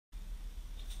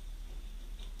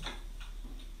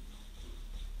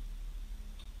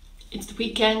It's the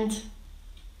weekend.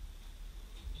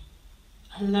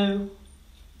 Hello.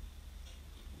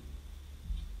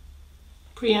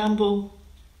 Preamble,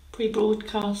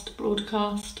 pre-broadcast,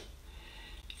 broadcast.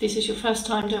 If this is your first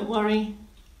time, don't worry.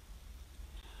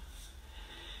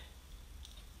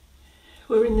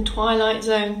 We're in the twilight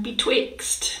zone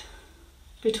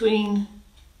between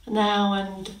now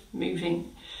and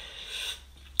moving.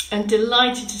 And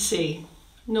delighted to see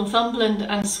Northumberland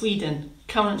and Sweden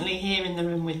currently here in the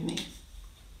room with me.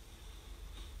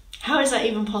 How is that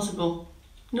even possible?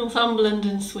 Northumberland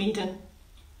and Sweden.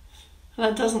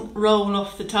 That doesn't roll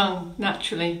off the tongue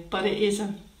naturally, but it is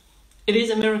a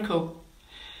miracle.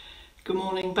 Good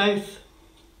morning, both.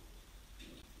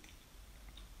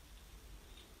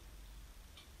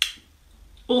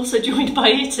 Also joined by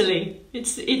Italy.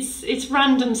 It's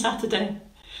random Saturday.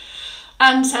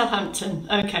 And Southampton.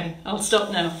 Okay, I'll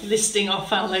stop now listing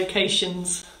off our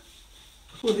locations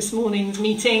for this morning's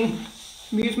meeting,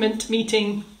 movement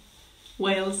meeting,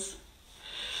 Wales.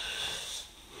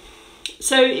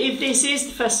 So if this is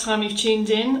the first time you've tuned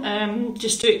in,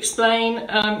 just to explain,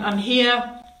 I'm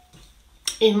here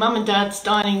in Mum and Dad's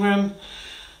dining room,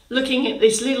 looking at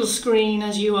this little screen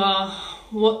as you are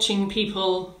watching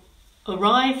people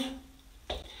arrive.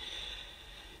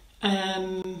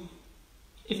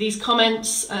 If these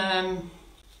comments are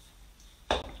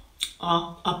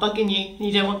bugging you and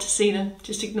you don't want to see them,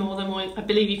 just ignore them, or I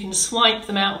believe you can swipe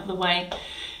them out of the way.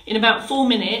 In about 4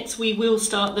 minutes we will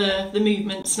start the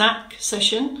movement snack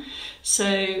session,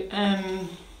 so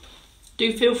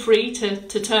do feel free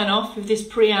to turn off if this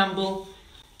preamble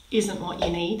isn't what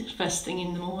you need first thing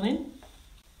in the morning.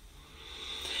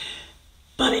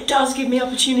 But it does give me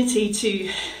opportunity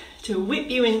to whip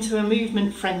you into a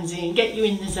movement frenzy and get you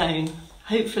in the zone.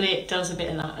 Hopefully it does a bit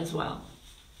of that as well.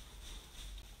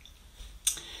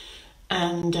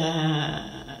 And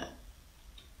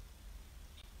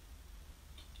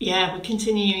yeah, we're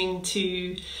continuing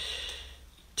to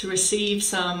receive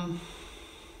some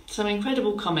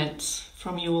incredible comments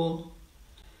from you all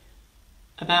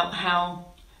about how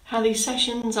these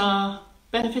sessions are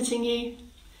benefiting you,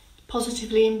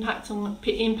 positively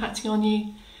impacting on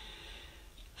you.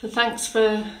 So thanks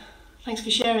for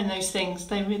sharing those things.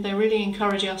 They really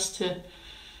encourage us to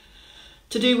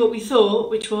do what we thought,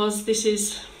 which was this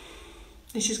is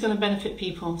going to benefit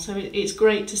people. So it's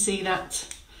great to see that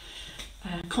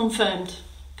confirmed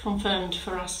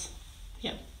for us.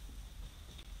 Yeah.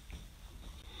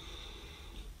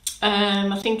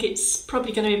 I think it's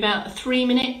probably going to be about a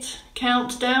 3-minute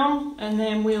countdown, and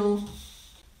then we'll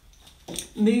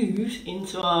move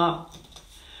into our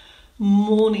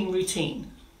morning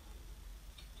routine.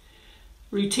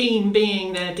 Routine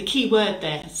being the key word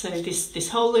there. So this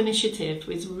whole initiative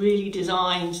was really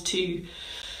designed to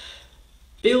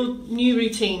build new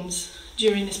routines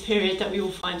during this period that we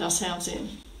all find ourselves in.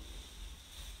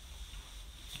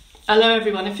 Hello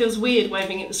everyone, it feels weird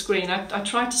waving at the screen. I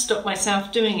tried to stop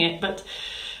myself doing it, but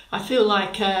I feel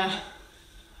like I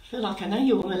know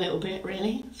you all a little bit,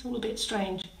 really. It's all a bit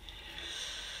strange.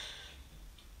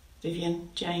 Vivian,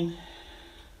 Jane.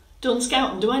 Dawn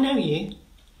Scouten, do I know you?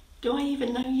 Do I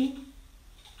even know you?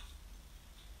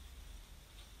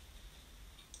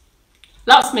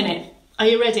 Last minute, are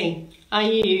you ready? Are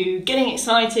you getting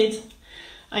excited?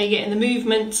 Are you getting the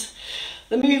movement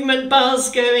buzz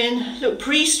going? Little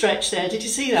pre-stretch there, did you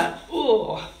see that?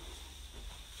 Oh.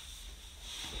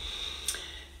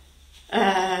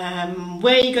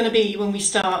 Where are you going to be when we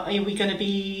start? Are we going to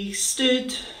be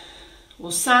stood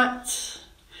or sat?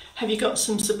 Have you got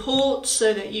some support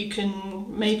so that you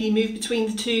can maybe move between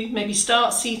the two? Maybe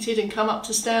start seated and come up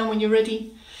to stand when you're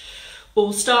ready.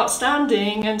 Or start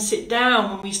standing and sit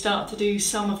down when we start to do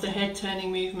some of the head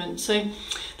turning movement. So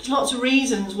there's lots of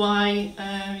reasons why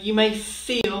you may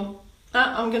feel that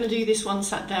I'm going to do this one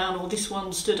sat down or this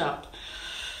one stood up.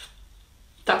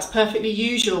 That's perfectly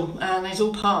usual, and it's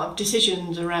all part of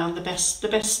decisions around the best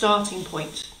starting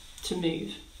point to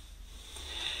move.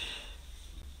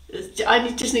 I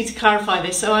just need to clarify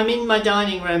this. So I'm in my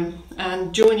dining room,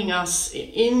 and joining us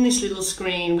in this little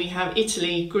screen we have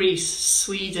Italy, Greece,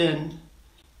 Sweden,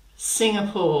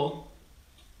 Singapore,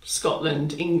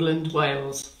 Scotland, England,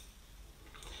 Wales.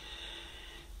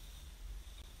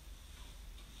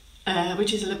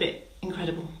 Which is a little bit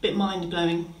incredible, a bit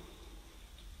mind-blowing.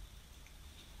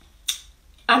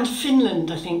 And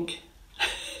Finland, I think.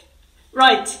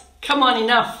 Right, come on,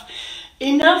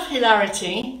 enough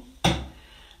hilarity.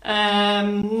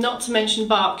 Not to mention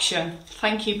Berkshire.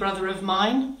 Thank you, brother of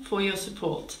mine, for your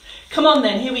support. Come on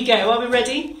then, here we go. Are we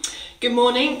ready? Good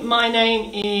morning, my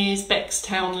name is Bex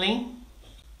Townley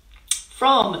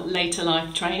from Later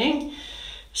Life Training.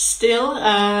 Still,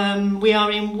 we are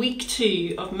in week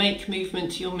 2 of Make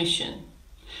Movement Your Mission.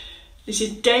 This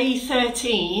is day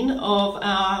 13 of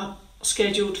our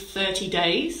scheduled 30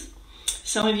 days.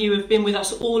 Some of you have been with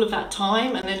us all of that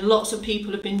time, and then lots of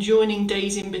people have been joining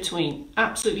days in between.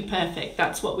 Absolutely perfect.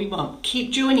 That's what we want.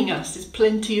 Keep joining us. There's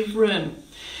plenty of room.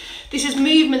 This is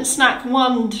movement snack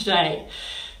 1 today.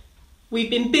 We've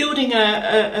been building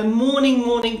a morning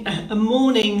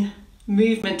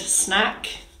movement snack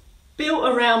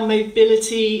built around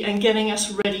mobility and getting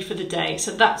us ready for the day.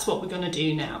 So that's what we're going to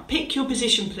do now. Pick your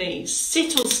position, please.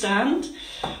 Sit or stand.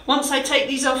 Once I take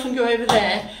these off and go over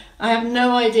there, I have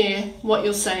no idea what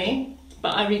you're saying,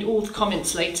 but I read all the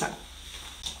comments later.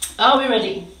 Are we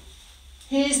ready?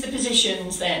 Here's the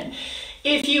positions then.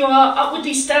 If you are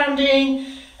upwardly standing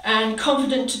and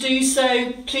confident to do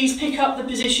so, please pick up the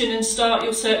position and start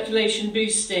your circulation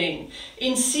boosting.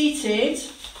 In seated,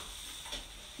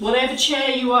 whatever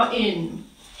chair you are in,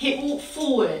 hip walk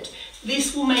forward.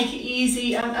 This will make it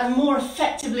easy and more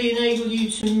effectively enable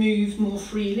you to move more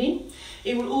freely.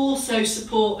 It will also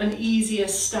support an easier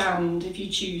stand if you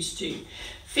choose to.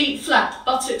 Feet flat,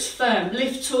 buttocks firm,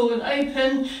 lift tall and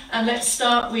open, and let's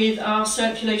start with our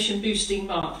circulation boosting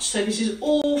march. So this is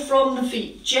all from the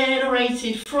feet,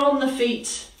 generated from the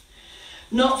feet,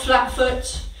 not flat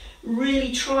foot.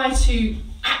 Really try to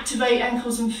activate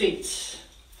ankles and feet.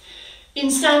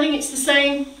 In standing, it's the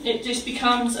same. It just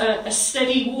becomes a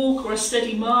steady walk or a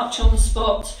steady march on the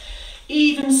spot.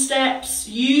 Even steps,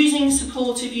 using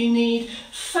support if you need.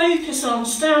 Focus on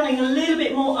standing a little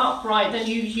bit more upright than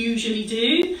you usually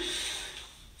do.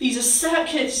 This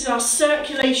is our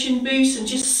circulation boost, and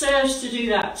just serves to do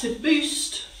that, to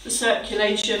boost the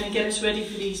circulation and get us ready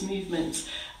for these movements.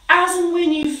 As and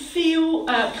when you feel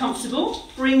comfortable,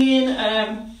 bring in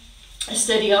a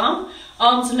steady arm.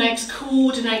 Arms and legs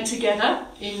coordinate together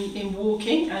in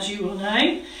walking, as you will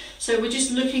know. So we're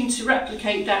just looking to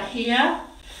replicate that here,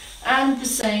 and the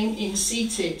same in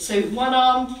seated. So 1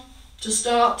 arm to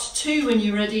start, 2 when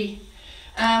you're ready.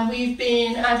 And we've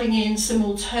been adding in some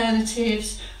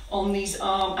alternatives on these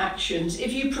arm actions.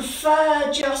 If you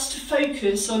prefer just to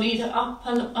focus on either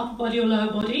upper body or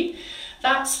lower body,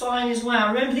 that's fine as well.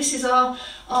 Remember, this is our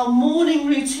morning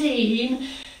routine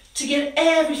to get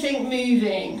everything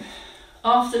moving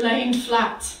after laying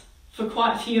flat for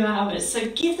quite a few hours. So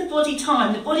give the body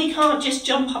time. The body can't just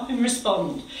jump up and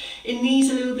respond. It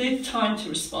needs a little bit of time to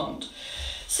respond.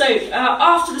 So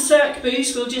after the circ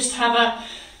boost, we'll just have a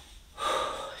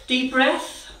deep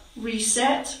breath,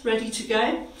 reset, ready to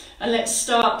go. And let's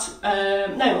start,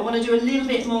 I want to do a little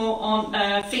bit more on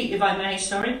feet, if I may,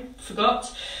 sorry,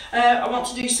 forgot. I want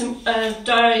to do some side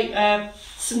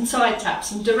taps,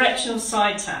 some directional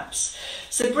side taps.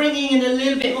 So bringing in a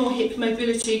little bit more hip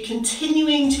mobility,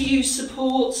 continuing to use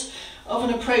support of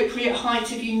an appropriate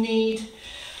height if you need.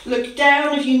 Look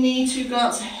down if you need to,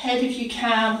 glance ahead if you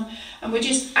can, and we're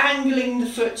just angling the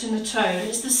foot and the toe.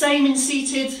 It's the same in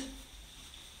seated,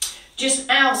 just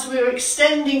out, so we're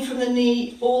extending from the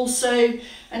knee also,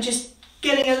 and just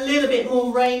getting a little bit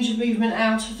more range of movement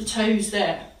out of the toes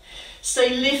there. Stay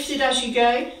lifted as you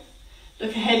go.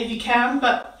 Look ahead if you can,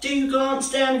 but do glance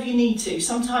down if you need to.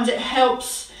 Sometimes it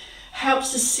helps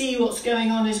to see what's going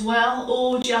on as well,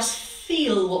 or just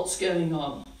feel what's going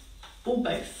on, or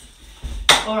both.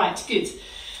 All right, good.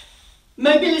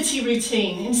 Mobility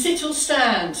routine. In sit or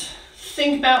stand,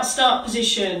 think about start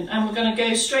position, and we're going to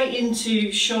go straight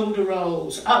into shoulder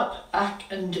rolls, up, back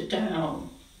and down.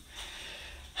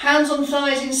 Hands on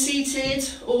thighs in seated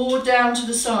or down to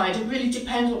the side. It really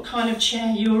depends what kind of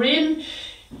chair you're in.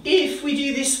 If we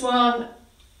do this one,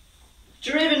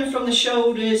 driven from the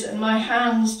shoulders and my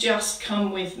hands just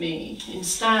come with me. In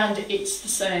stand, it's the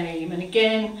same. And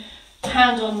again,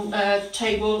 hand on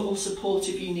table or support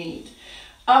if you need.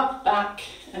 Up, back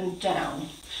and down.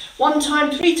 1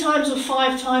 time, 3 times or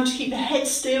 5 times. Keep the head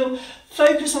still.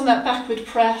 Focus on that backward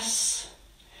press.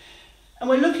 And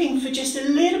we're looking for just a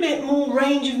little bit more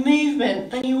range of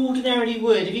movement than you ordinarily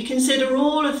would. If you consider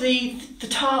all of the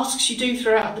tasks you do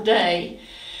throughout the day,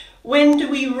 when do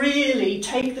we really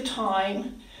take the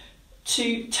time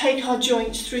to take our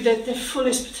joints through their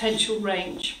fullest potential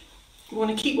range? We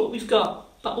want to keep what we've got,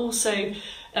 but also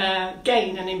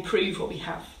gain and improve what we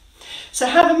have. So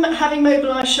having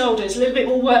mobilised shoulders, a little bit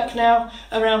more work now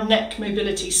around neck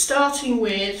mobility, starting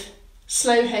with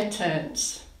slow head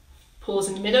turns. Pause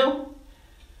in the middle,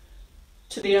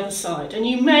 to the other side. And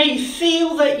you may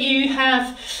feel that you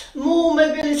have more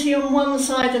mobility on one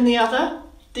side than the other.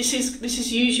 This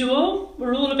is usual.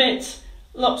 We're all a bit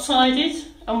lopsided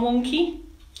and wonky.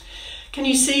 Can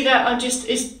you see that?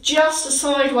 It's just a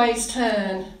sideways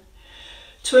turn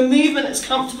to a movement that's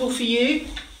comfortable for you.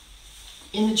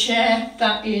 In the chair,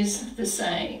 that is the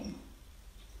same.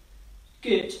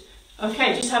 Good.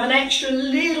 Okay, just have an extra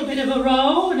little bit of a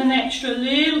roll and an extra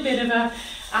little bit of an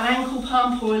ankle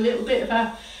pump or a little bit of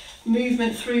a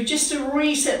movement through, just to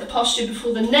reset the posture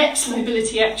before the next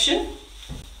mobility action,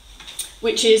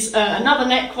 which is another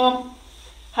neck one.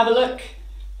 Have a look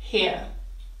here.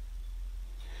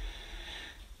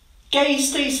 Gaze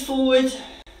stays forward.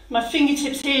 My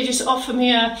fingertips here just offer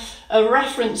me a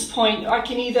reference point. I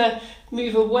can either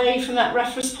move away from that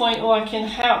reference point or I can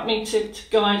help me to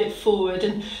guide it forward.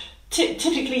 And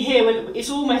typically here, it's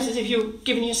almost as if you're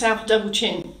giving yourself a double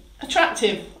chin.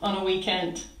 Attractive on a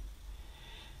weekend.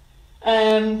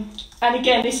 And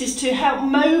again, this is to help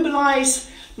mobilise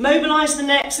the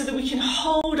neck so that we can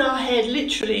hold our head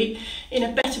literally in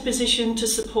a better position to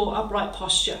support upright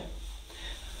posture.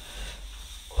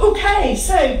 Okay,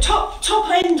 so top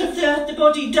end of the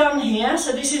body done here.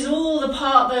 So this is all the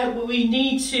part that we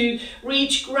need to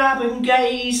reach, grab and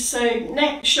gaze. So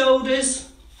neck, shoulders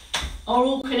are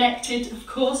all connected, of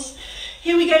course.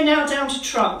 Here we go now down to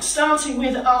trunk, starting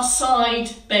with our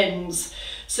side bends.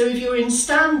 So if you're in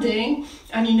standing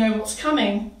and you know what's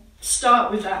coming,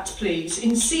 start with that, please.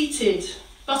 In seated,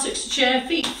 buttocks to chair,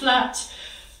 feet flat,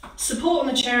 support on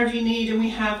the chair if you need, and we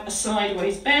have a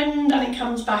sideways bend and it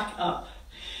comes back up.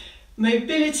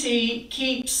 Mobility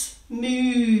keeps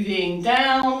moving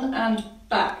down and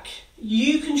back.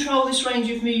 You control this range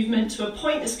of movement to a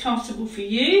point that's comfortable for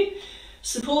you.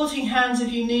 Supporting hands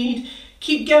if you need.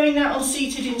 Keep going that on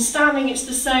seated. In standing it's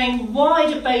the same.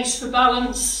 Wider base for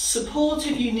balance. Support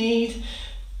if you need.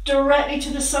 Directly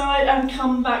to the side and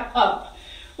come back up.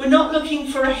 We're not looking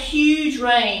for a huge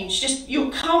range, just your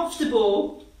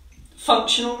comfortable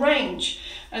functional range.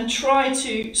 And try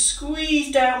to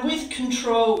squeeze down with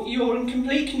control. You're in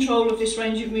complete control of this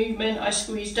range of movement. I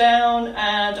squeeze down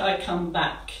and I come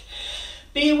back.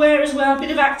 Be aware as well, a bit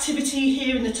of activity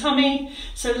here in the tummy.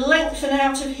 So lengthen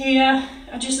out of here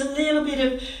and just a little bit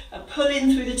of a pull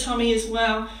in through the tummy as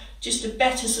well, just to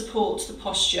better support the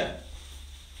posture.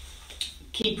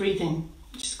 Keep breathing,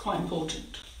 which is quite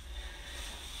important.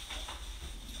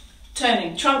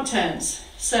 Turning, trunk turns.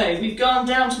 So we've gone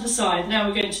down to the side, now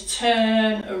we're going to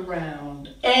turn around.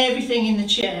 Everything in the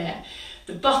chair.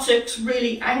 The buttocks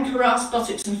really anchor us,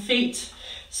 buttocks and feet.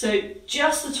 So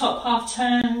just the top half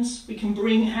turns, we can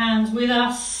bring hands with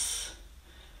us,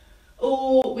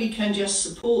 or we can just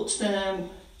support them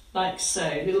like so.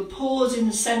 A little pause in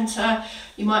the centre.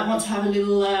 You might want to have a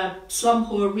little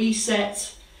slump or a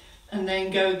reset and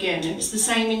then go again. And it's the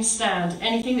same in stand.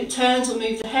 Anything that turns will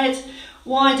move the head.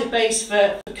 Wider base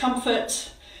for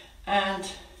comfort, and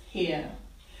here.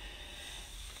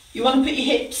 You want to put your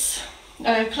hips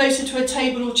closer to a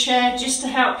table or chair just to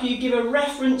help you give a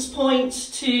reference point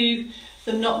to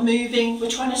them not moving.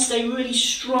 We're trying to stay really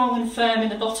strong and firm in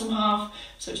the bottom half,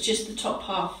 so it's just the top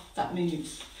half that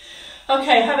moves.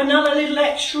 Okay, have another little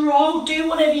extra roll. Do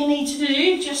whatever you need to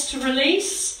do just to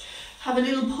release. Have a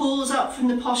little pause up from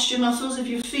the posture muscles if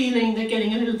you're feeling they're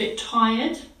getting a little bit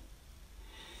tired.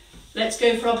 Let's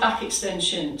go for our back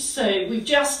extension. So we've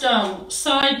just done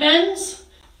side bends,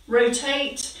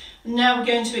 rotate, and now we're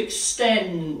going to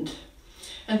extend.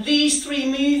 And these three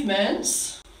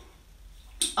movements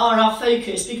are our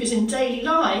focus because in daily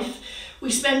life,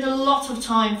 we spend a lot of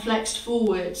time flexed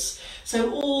forwards.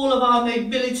 So all of our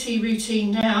mobility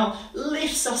routine now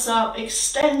lifts us up,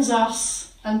 extends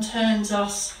us, and turns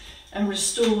us and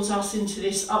restores us into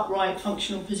this upright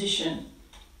functional position.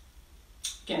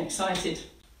 Getting excited.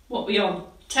 What are we on?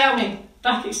 Tell me.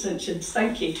 Back extensions,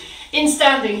 thank you. In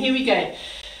standing, here we go.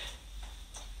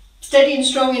 Steady and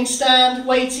strong in stand,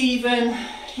 weight even.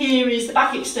 Here is the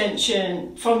back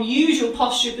extension. From usual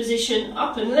posture position,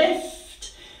 up and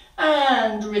lift,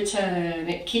 and return.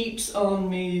 It keeps on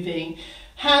moving.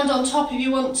 Hand on top if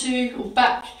you want to, or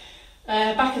back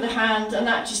of the hand, and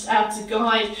that just adds a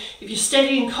guide. If you're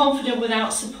steady and confident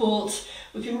without support,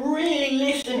 we can really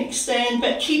lift and extend,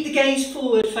 but keep the gaze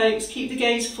forward, folks, keep the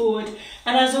gaze forward.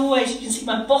 And as always, you can see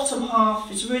my bottom half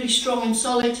is really strong and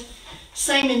solid.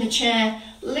 Same in the chair,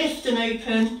 lift and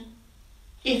open.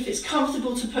 If it's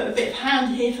comfortable to put a bit of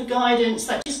hand here for guidance,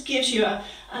 that just gives you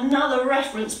another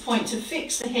reference point to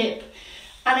fix the hip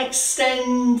and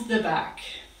extend the back.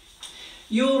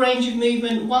 Your range of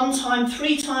movement, 1 time,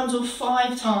 3 times or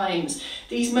 5 times.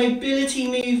 These mobility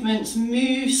movements,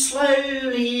 move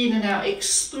slowly in and out,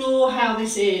 explore how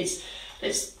this is.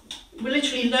 We're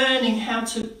literally learning how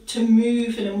to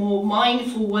move in a more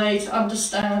mindful way to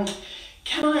understand,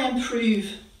 can I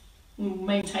improve and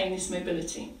maintain this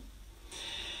mobility?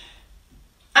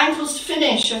 Ankles to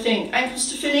finish, I think. Ankles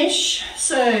to finish.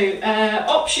 So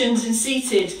options in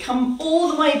seated. Come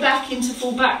all the way back into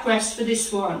full back rest for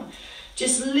this one.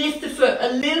 Just lift the foot a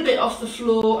little bit off the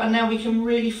floor, and now we can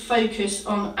really focus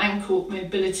on ankle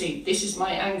mobility. This is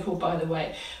my ankle, by the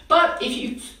way. But if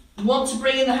you want to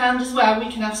bring in the hand as well,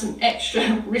 we can have some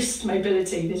extra wrist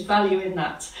mobility. There's value in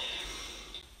that.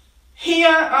 Here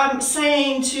I'm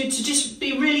saying to just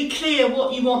be really clear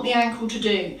what you want the ankle to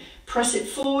do. Press it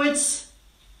forwards,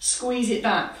 squeeze it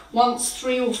back. Once,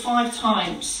 3 or 5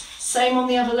 times. Same on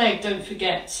the other leg, don't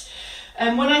forget.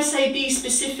 And when I say be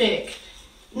specific,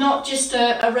 not just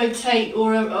a rotate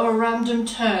or a random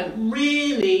turn.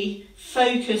 Really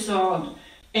focus on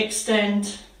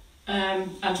extend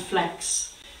and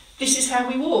flex. This is how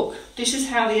we walk. This is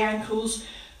how the ankles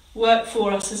work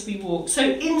for us as we walk. So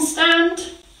in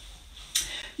stand,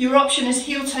 your option is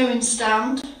heel toe in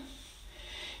stand.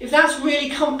 If that's really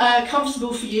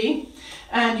comfortable for you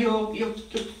and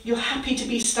you're happy to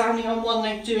be standing on one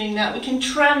leg doing that, we can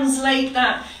translate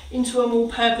that into a more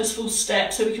purposeful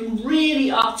step, so we can really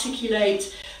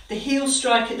articulate the heel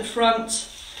strike at the front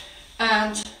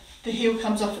and the heel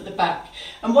comes off at the back.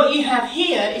 And what you have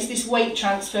here is this weight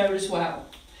transfer as well.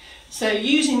 So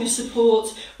using the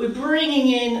support, we're bringing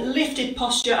in lifted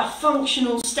posture, a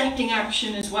functional stepping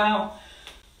action as well.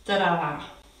 Da-da-da.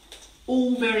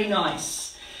 All very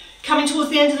nice. Coming towards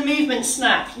the end of the movement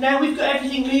snack. Now we've got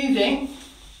everything moving.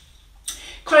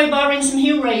 Crowbar in some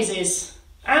heel raises.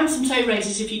 And some toe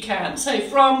raises if you can. So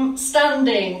from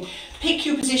standing, pick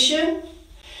your position.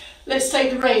 Let's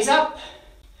take the raise up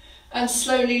and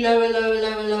slowly lower, lower,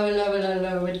 lower, lower, lower,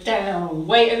 lower, lower, down.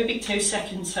 Weight over big toe,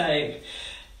 second toe.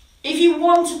 If you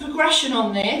want a progression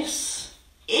on this,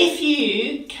 if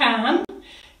you can,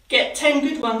 get 10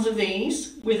 good ones of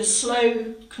these with a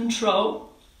slow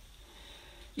control.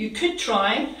 You could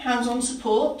try hands on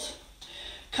support,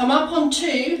 come up on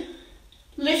 2,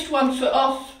 lift 1 foot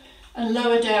off, and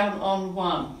lower down on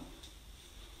 1.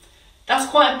 That's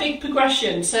quite a big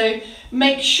progression, so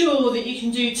make sure that you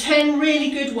can do 10 really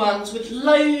good ones with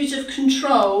loads of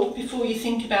control before you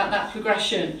think about that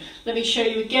progression. Let me show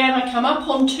you again. I come up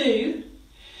on 2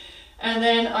 and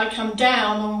then I come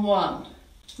down on 1.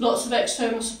 Lots of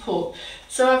external support.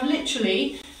 So I've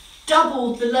literally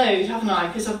doubled the load, haven't I,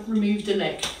 because I've removed a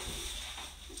leg.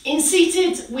 In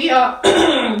seated, we are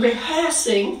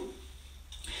rehearsing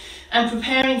and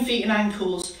preparing feet and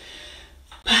ankles,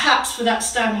 perhaps for that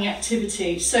standing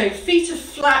activity. So feet are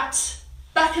flat,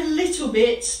 back a little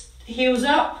bit, heels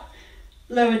up,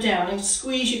 lower down, and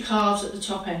squeeze your calves at the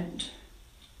top end.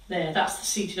 There, that's the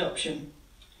seated option.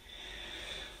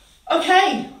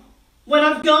 Okay, when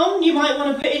I've gone, you might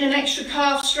want to put in an extra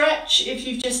calf stretch if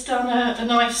you've just done a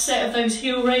nice set of those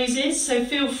heel raises. So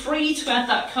feel free to add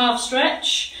that calf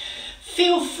stretch.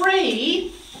 Feel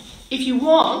free, if you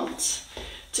want,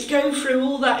 to go through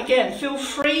all that again. Feel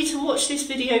free to watch this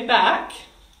video back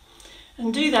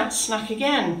and do that snack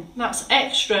again. That's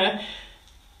extra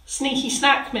sneaky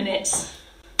snack minutes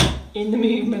in the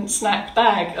movement snack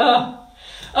bag. Oh.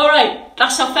 All right,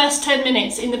 that's our first 10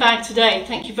 minutes in the bag today.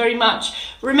 Thank you very much.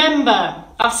 Remember,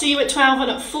 I'll see you at 12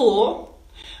 and at 4,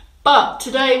 but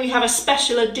today we have a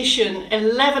special edition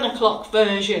 11 o'clock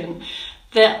version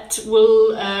that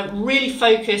will really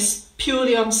focus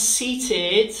purely on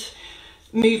seated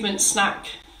movement snack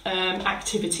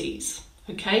activities.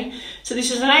 Okay, so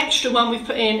this is an extra one we've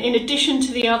put in addition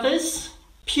to the others,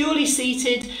 purely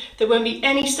seated. There won't be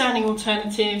any standing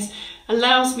alternatives.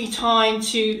 Allows me time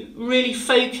to really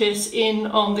focus in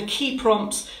on the key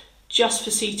prompts just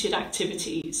for seated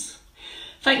activities.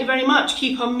 Thank you very much.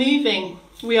 Keep on moving.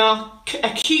 We are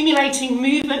accumulating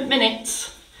movement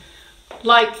minutes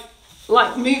like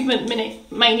movement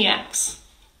minute maniacs.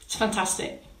 It's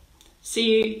fantastic.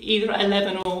 See you either at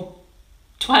 11 or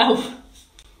 12.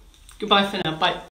 Goodbye for now. Bye.